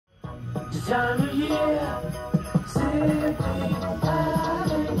the time of year, simply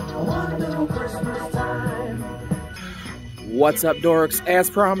a wonderful Christmas time. What's up, dorks? As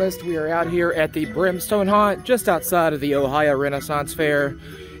promised, we are out here at the Brimstone Haunt, just outside of the Ohio Renaissance Fair,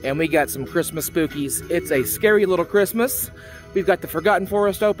 and we got some Christmas spookies. It's a scary little Christmas. We've got the Forgotten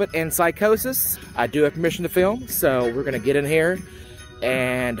Forest and Psychosis. I do have permission to film, so we're gonna get in here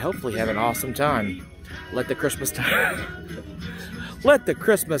and hopefully have an awesome time. Let the Christmas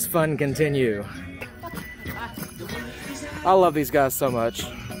fun continue. I love these guys so much.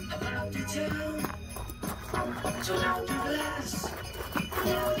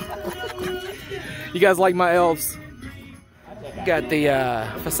 You guys like my elves? Got the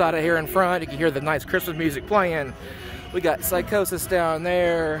facade here in front. You can hear the nice Christmas music playing. We got Psychosis down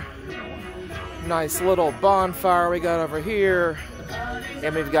there. Nice little bonfire we got over here.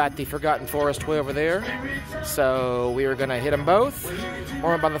 And we've got the Forgotten Forest way over there. So we are gonna hit them both,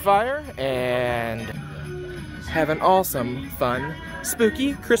 warm up by the fire, and have an awesome, fun,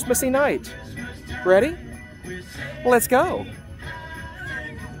 spooky, Christmassy night. Ready? Let's go.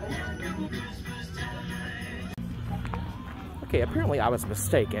 Okay, apparently I was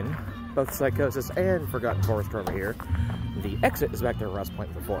mistaken. Both Psychosis and Forgotten Forest are over here. The exit is back there where I was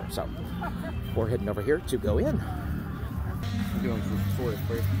pointing before, so we're heading over here to go in.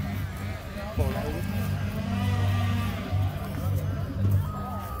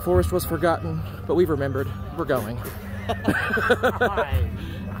 Forest was forgotten, but we've remembered. We're going.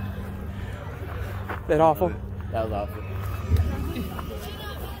 That awful? That was awful.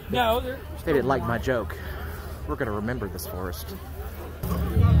 No, they didn't like my joke. We're gonna remember this forest.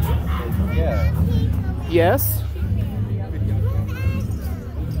 Yeah. Yes?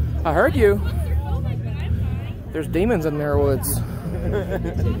 I heard you. There's demons in their woods.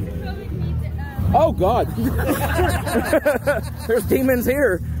 Oh God! There's demons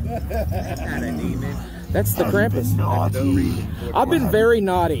here. That's not a demon. That's the Krampus. Naughty. I've been very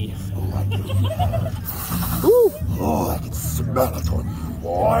naughty. Woo! Oh, I can smell it on you,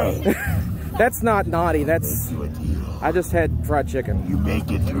 boy. That's not naughty. That's. I just had fried chicken. You make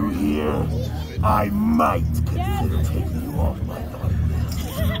it through here, I might consider taking you off my naughty list.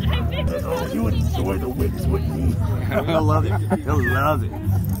 And oh, you would enjoy the wings, wouldn't you? He'll love it. He'll love it.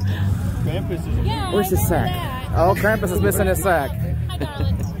 Where's his sack? Oh, Krampus is missing his sack.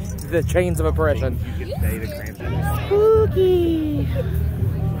 The chains of oppression. Spooky.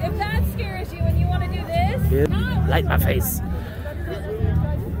 If that scares you and you want to do this, Light my face.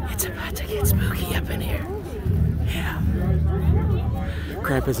 It's about to get spooky up in here. Yeah.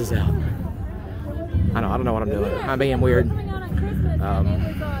 Krampus is out. I don't know what I'm doing. I'm being weird.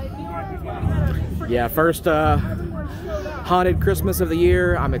 Yeah, first haunted Christmas of the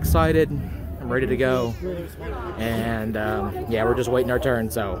year. I'm excited. I'm ready to go. And yeah, we're just waiting our turn,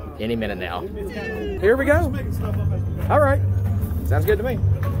 so any minute now. Here we go. All right. Sounds good to me.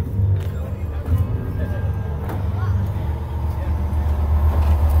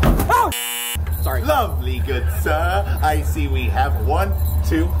 Sorry. Lovely, good sir. I see we have 1,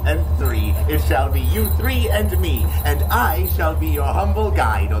 2, and 3. It shall be you 3 and me, and I shall be your humble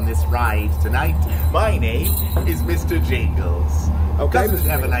guide on this ride tonight. My name is Mr. Jingles. Okay. Doesn't it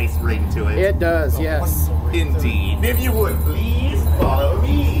have a nice ring to it? It does, yes. Indeed. If you would please follow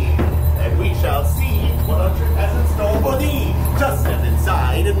me, and we shall see what our trip has in store for thee. Just step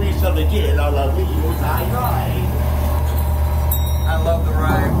inside, and we shall begin our lovely Yuletide ride. I love the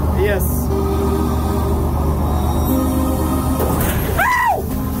ride. Yes.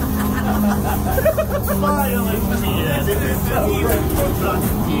 Smiling tears, it is the healing for such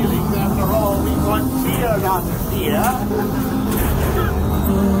feelings. After all, we want cheer, not fear.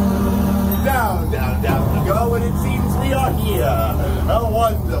 Down, down, down we go, and it seems we are here. How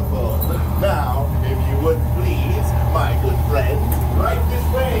wonderful. Now, if you would please, my good friend, right this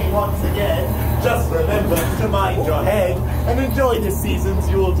way once again. Just remember to mind your head and enjoy this season's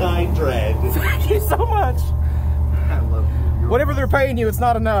Yuletide dread. Thank you so much. I love you. Whatever they're paying you, it's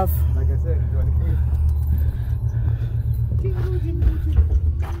not enough. Like I said, enjoy the cake.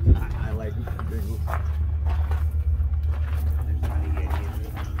 I like it.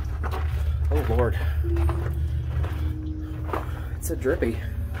 Oh Lord. It's a drippy.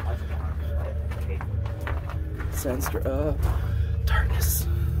 Sensor darkness.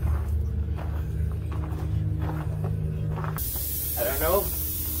 I don't know.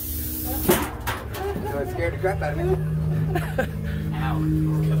 So it scared the crap out of me.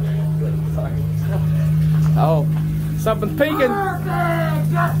 Oh, something's peeking.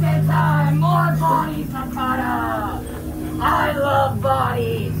 Perfect! Just in time! More bodies to cut up! I love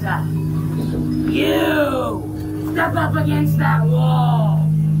bodies! You! Step up against that wall!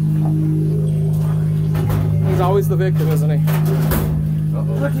 always the victim, isn't he?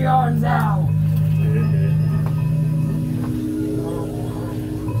 Put your arms out.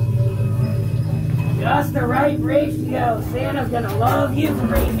 Just the right ratio. Santa's gonna love you for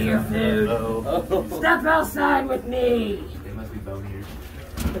reindeer food. Step outside with me. They must be bone ears.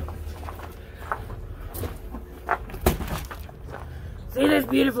 See this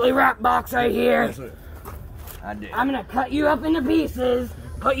beautifully wrapped box right here? I did. I'm gonna cut you up into pieces,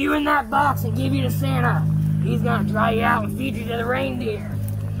 put you in that box, and give you to Santa. He's gonna dry you out and feed you to the reindeer.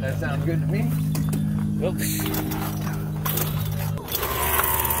 That sounds good to me.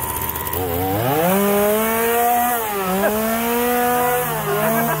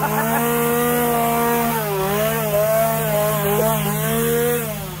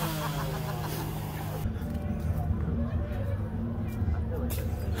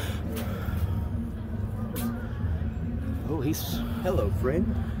 Oh, he's... Hello, friend.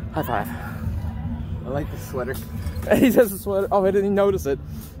 High five. I like the sweater. He has a sweater. Oh, I didn't even notice it.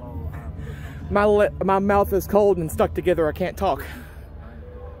 My mouth is cold and stuck together. I can't talk.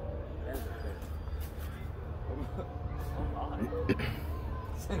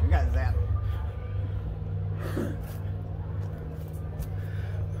 I got zapped.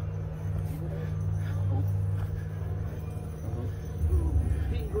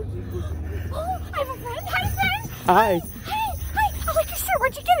 Oh, I have a friend. Hi, friend. Hi. Hey, hi. I like your shirt.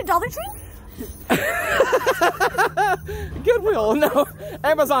 Where'd you get it? Dollar Tree? Goodwill. No.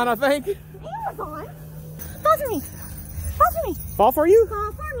 Amazon, I think. Amazon. Fall for me. Fall for me. Fall for you?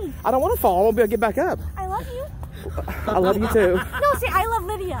 Fall for me. I don't want to fall. I won't be able to get back up. I love you. I love you too. No, say I love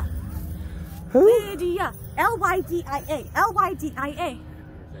Lydia. Who? Lydia. Lydia. Lydia.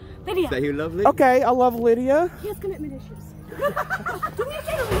 Lydia. Say you lovely. Okay, I love Lydia. He has commitment issues. Do me a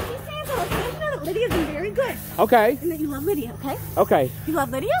favor, when you see Santa, let Santa know that Lydia's been very good. Okay. And that you love Lydia, okay? Okay. You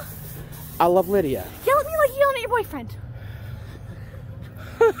love Lydia? I love Lydia. Yell at me like yelling at your boyfriend.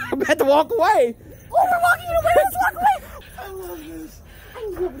 I'm about to walk away. Oh, we're walking away. Let's walk away. I love this. I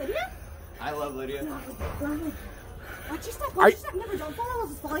love Lydia. I love Lydia. Watch your step. Watch your step. Never don't fall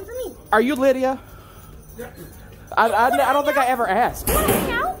else it's falling for me. Are you Lydia? I don't think I ever asked. You want to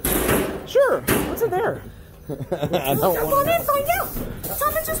hang out? Sure. What's in there? I Go on in, find out.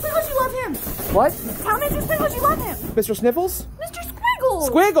 Tell Mr. Squiggles you love him. What? Tell Mr. Squiggles you love him. Mr. Sniffles? Mr. Squiggles.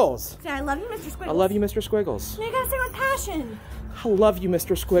 Squiggles. Say, I love you, Mr. Squiggles. I love you, Mr. Squiggles. You gotta say it with passion. I love you,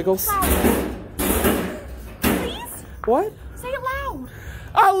 Mr. Squiggles. Loud. Please? What? Say it loud.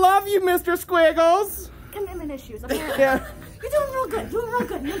 I love you, Mr. Squiggles. Commitment issues, apparently. Yeah. You're doing real good. Doing real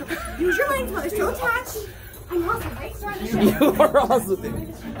good. Remember, use your legs while they're still attached. I'm awesome, right? Start the show. You are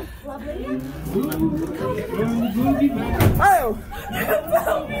awesome. Love Lydia? Oh!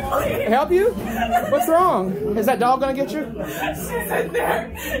 Help you? What's wrong? Is that dog gonna get you? She's in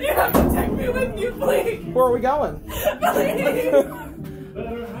there. You have to take me with you, please. Where are we going?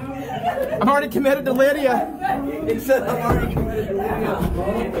 I'm already committed to Lydia. He said I'm already committed to Lydia.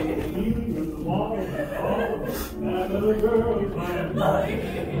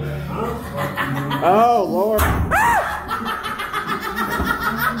 Oh, Lord.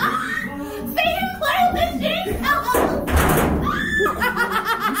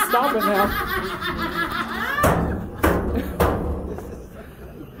 Stop it now.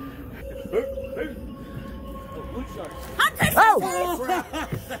 Oh!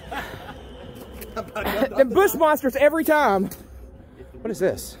 And bush monsters every time. What is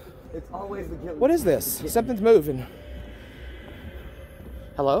this? It's always the guilt. What is this? Something's moving.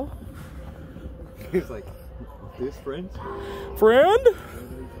 Hello? He's like, this friend? Friend? I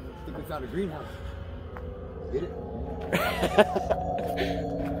think we found a greenhouse. Get it?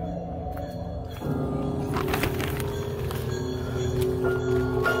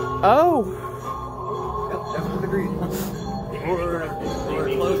 Oh. Yep, that's the greenhouse. Or a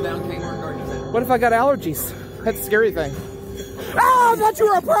closed down Kmart garden center. What if I got allergies? That's the scary thing. Oh, I thought you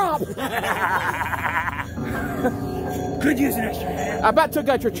were a prop! Could use an extra hand. I about took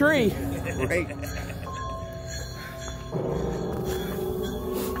out your tree. Right.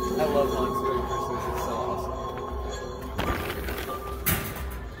 I love Haunts during Christmas. It's so awesome.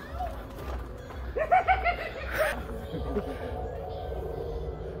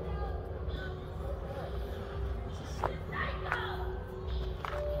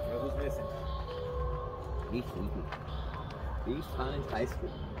 Who's missing? He's sleeping. East Pines High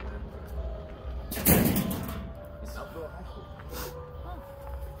School. It's Southville High School.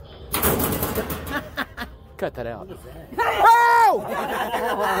 Cut that out. Oh!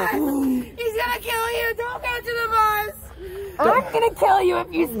 He's gonna kill you. Don't go to the bus. I'm gonna kill you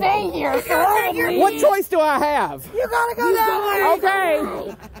if you stay here. So What choice do I have? you gotta go down there.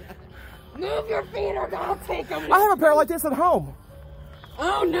 Okay. Move your feet or I'll take them. I have a pair like this at home.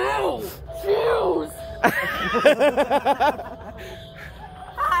 Oh no! Shoes!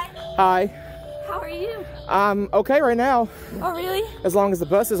 Hi. Hi. How are you? I'm okay right now, Oh, really? as long as the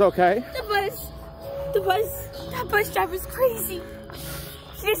bus is okay. That bus driver's crazy.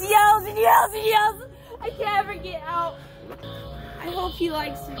 She just yells and yells and yells. I can't ever get out. I hope he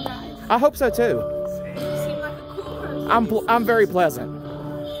likes you guys. I hope so too. You seem like a cool person. I'm very pleasant.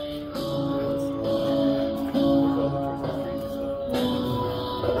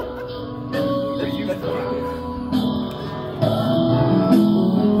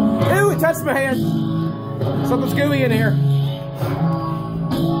 Ooh, it touched my hand. Something's gooey in here.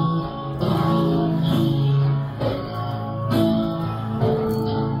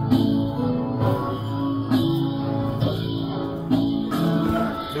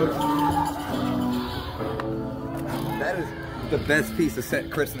 That is the best piece of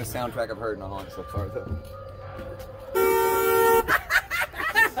Christmas soundtrack I've heard in a haunt so far, though.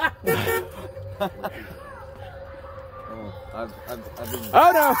 I've been...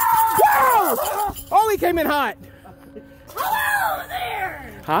 Oh no! Whoa! Oh, he came in hot. Hello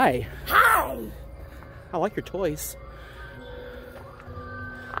there! Hi. Hi! I like your toys.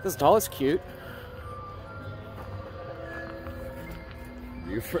 This doll is cute.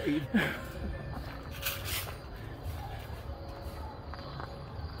 Are you afraid?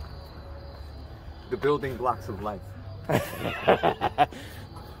 The building blocks of life.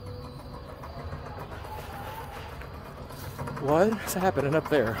 What's happening up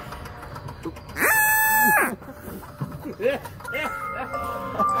there?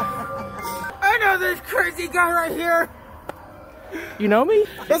 I know this crazy guy right here. You know me?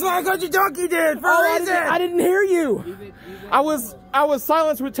 That's why I got you DorkyDude for a reason. I didn't hear you. I was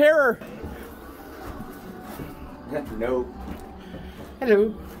silenced with terror. No.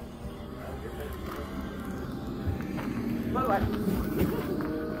 Hello.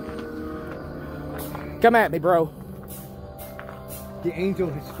 Come at me, bro. The angel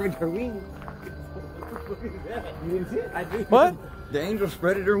has spread her wings. You didn't see it? I did. What? The angel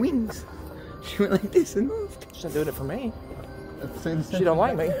spread her wings. She went like this and moved. She's not doing it for me. She She don't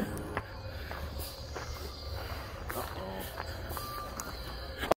like me.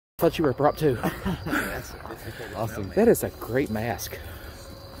 Thought you were prop too. That's awesome. That is a great mask.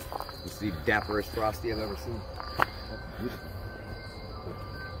 It's the dapperest Frosty I've ever seen.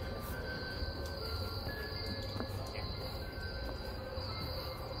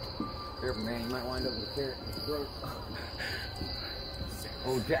 Careful, man, you might wind up with a carrot in your throat.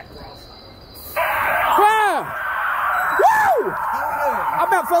 Oh, Jack Frost. Ah! Woo! I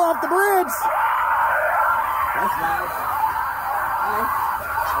about fell off the bridge. That's nice.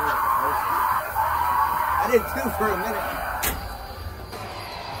 I did too for a minute.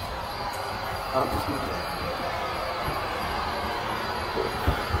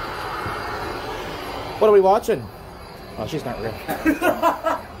 What are we watching? Oh, she's not real.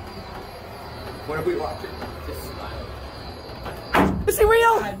 What are we watching? Is she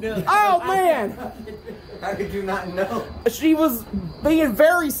real? Oh man! How did you not know? She was being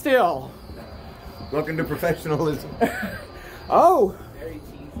very still. Welcome to professionalism. Oh!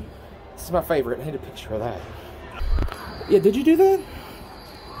 This is my favorite. I need a picture of that. Yeah, did you do that?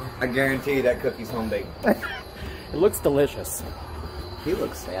 I guarantee you that cookie's home baked. It looks delicious. He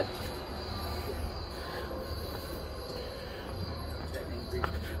looks sad.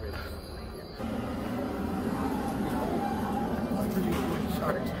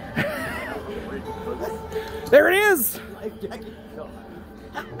 There it is!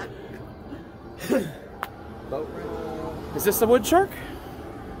 Is this a wood shark?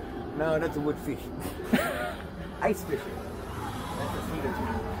 No, that's a wood fish. Ice fishing. That's a cedar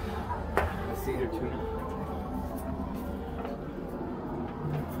tuna. A cedar tuna.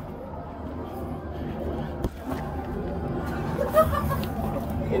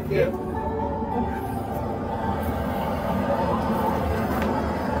 Okay.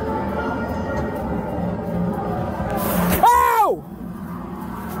 Oh!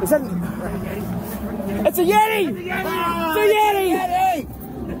 Is that... It's a Yeti! It's a Yeti!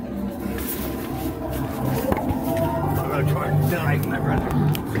 I'm gonna try and die, my brother.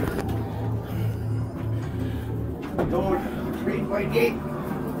 Don't treat my gate.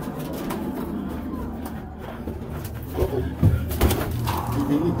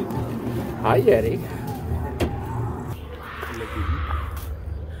 Hi, Yeti.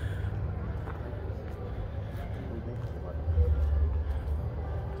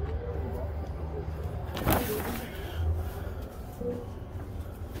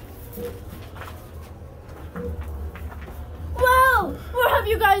 Wow! Where have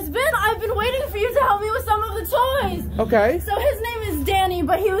you guys surprise. Ben, I've been waiting for you to help me with some of the toys. Okay. So his name is Danny,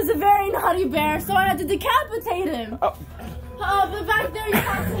 but he was a very naughty bear, so I had to decapitate him. Oh. But back there you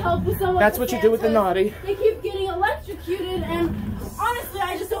have to help with some of That's the what you do with the Santas. naughty. They keep getting electrocuted, and honestly,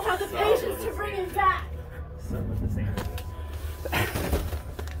 I just don't have the patience to bring him back.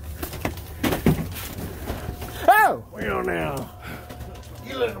 Oh! Well now,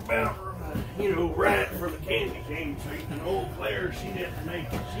 you look about, right for the candy cane treat, and old Claire, she didn't make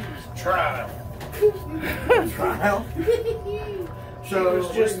it. She was trial. Trial? So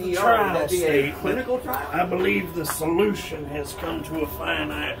it's just the trial state. Clinical trial? I believe the solution has come to a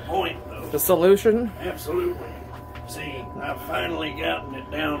finite point, though. The solution? Absolutely. See, I've finally gotten it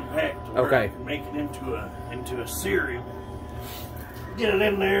down packed to where Okay. I can make it into a cereal. Get it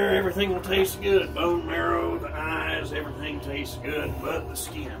in there, everything will taste good. Bone marrow, the eyes, everything tastes good, but the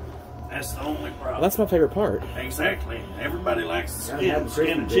skin. That's the only problem. Well, that's my favorite part. Exactly. Everybody likes the Yeah, skin.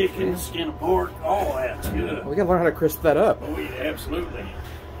 Skin of chicken, skin of pork, all that's good. We gotta learn how to crisp that up. Oh, yeah, absolutely.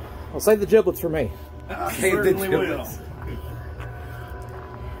 Well, save the giblets for me. I certainly will.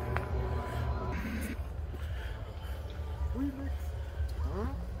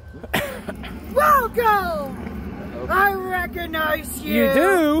 Welcome! I recognize you. You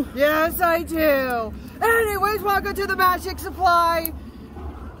do? Yes, I do. Anyways, welcome to the Magic Supply.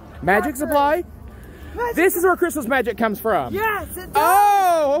 Magic supply? Magic- This is where Christmas magic comes from. Yes, it does.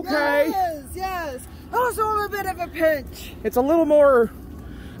 Oh, okay. Yes, yes. Also, I'm a bit of a pinch. It's a little more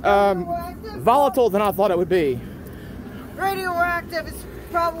volatile than I thought it would be. Radioactive is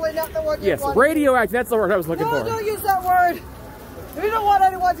probably not the word you Yes, want. radioactive, that's the word I was looking No, for. don't use that word. We don't want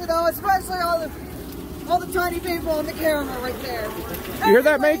anyone to know, especially all the tiny people on the camera right there. You hear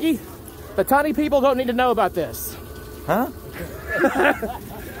that, Maggie? The tiny people don't need to know about this. Huh?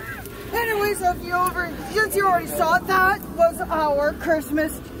 Anyway, so since you already saw it, that was our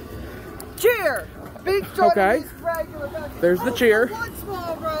Christmas cheer. Big Okay. regular back. There's the cheer. One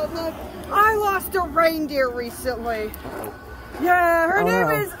small road. I lost a reindeer recently. Yeah, her name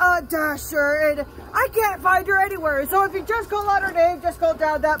wow. is Dasher, and I can't find her anywhere. So if you just call out her name, just go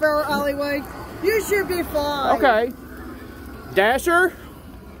down that narrow alleyway. You should be fine. Okay. Dasher?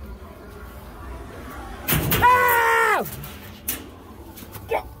 Ah!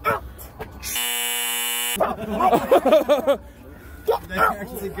 They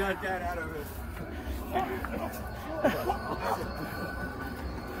actually got that out of it.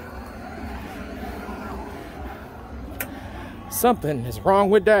 Something is wrong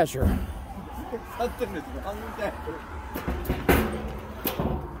with Dasher. Something is wrong with that.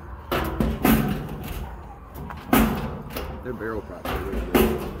 Their barrel props are really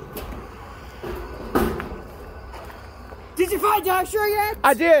good. Did you find Dasher yet?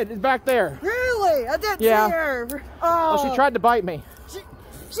 I did. It's back there. Really? I didn't Yeah. see her. Well, Oh, she tried to bite me.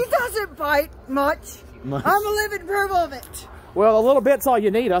 She doesn't bite much. Much. I'm a living proof of it. Well, a little bit's all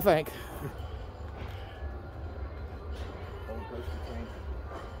you need, I think.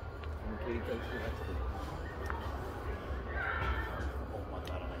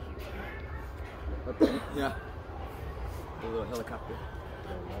 Yeah. A little helicopter.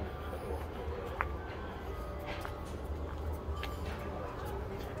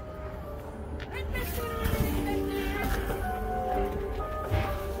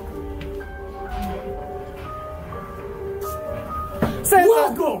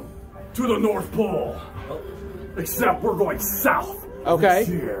 Welcome to the North Pole. Except we're going south. Okay. This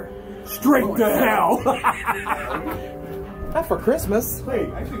year. Straight to hell. Not for Christmas.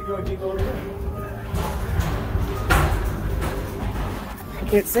 Hey, I should go and take over here. I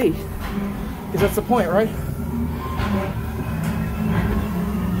can't see. Because that's the point, right?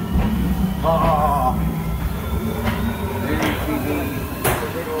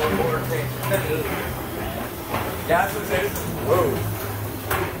 That's what it is. Whoa.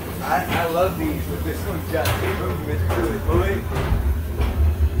 I love these, but this one's got movement to it. Boy.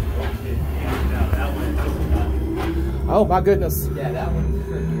 Oh my goodness. Yeah, that one's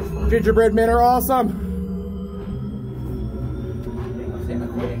tricky. Gingerbread men are awesome.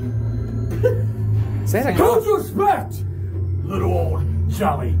 Santa Claus. Don't suspect, little old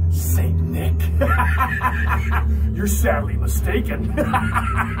jolly Saint Nick. You're sadly mistaken.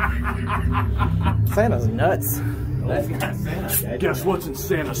 Santa's nuts. That's not Santa. Guess what's in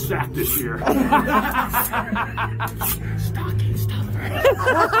Santa's sack this year? Stocking stuffer.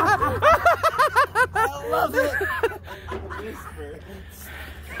 I love it.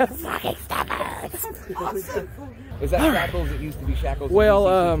 Stocking stuffers. Is that shackles? It used to be shackles.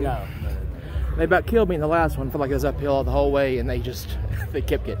 Well, they about killed me in the last one. I felt like it was uphill the whole way, and they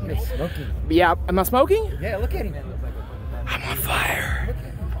kept getting me. Smoking. Yeah, am I smoking? Yeah, look at him. I'm on fire.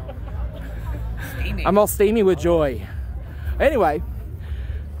 I'm all steamy with joy. Anyway,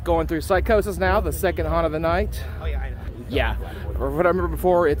 going through Psychosis now, the second haunt of the night. Oh yeah, I know. Yeah, what I remember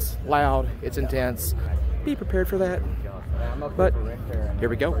before, it's loud, it's intense. Be prepared for that. But here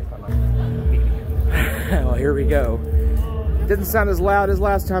we go. Well, here we go. It didn't sound as loud as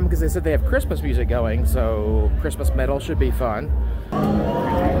last time because they said they have Christmas music going, so Christmas metal should be fun.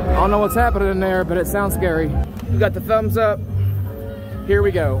 I don't know what's happening in there, but it sounds scary. We got the thumbs up. Here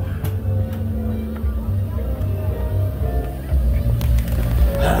we go.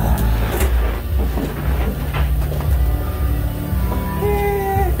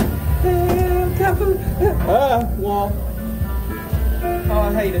 Wall. Oh,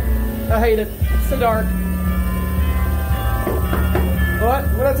 I hate it. I hate it. It's so dark. What?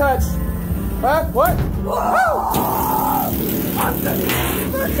 What I touch? Huh? What?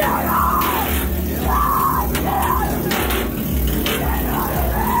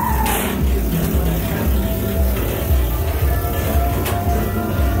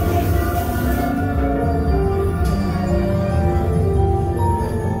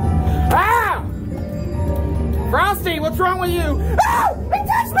 Frosty, what's wrong with you? Ah! It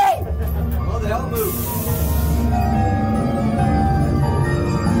touched me! Oh, the hell moved.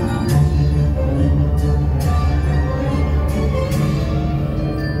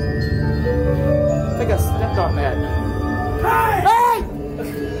 I think I stepped on that. Hey! Hey!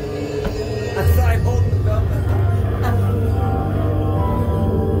 I tried holding the belt.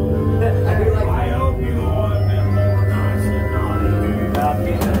 I do like. I hope you all have been more nice than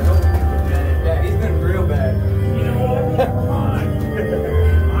naughty. Yeah, he's been real bad. You know what? Never mind.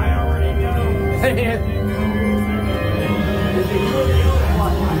 I already know.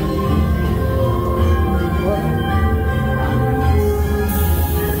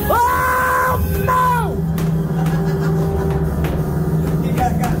 Oh, no! He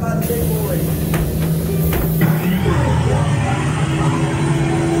got by the big boy.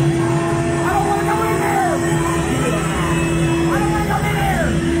 I don't want to go in there! I don't want to go in there!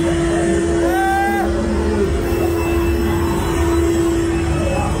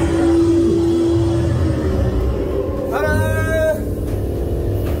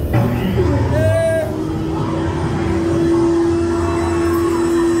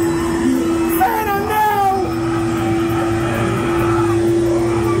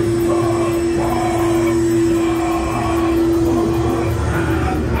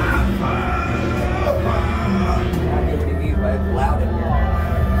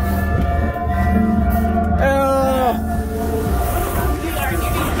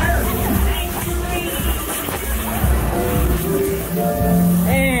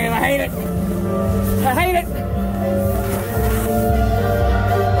 I hate it.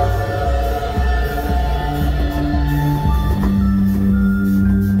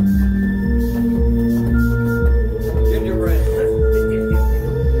 Gingerbread.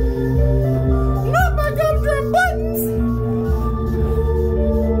 Not my gumdrop buttons.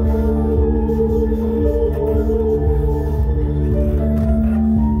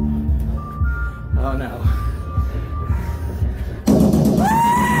 Oh no.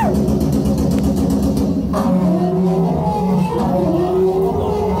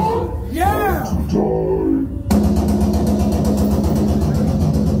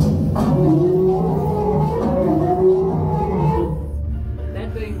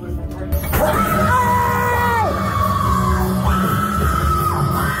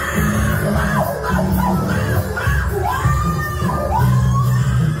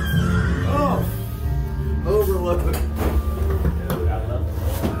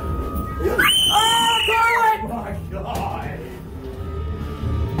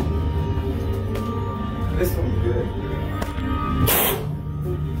 This one's good.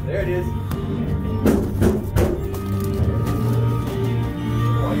 There it is.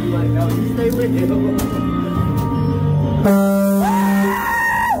 Oh, you like that? You stay with it.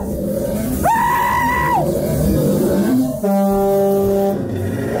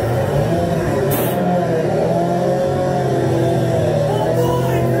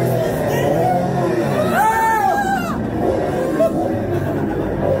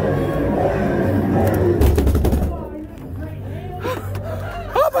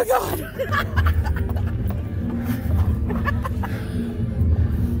 Oh my God!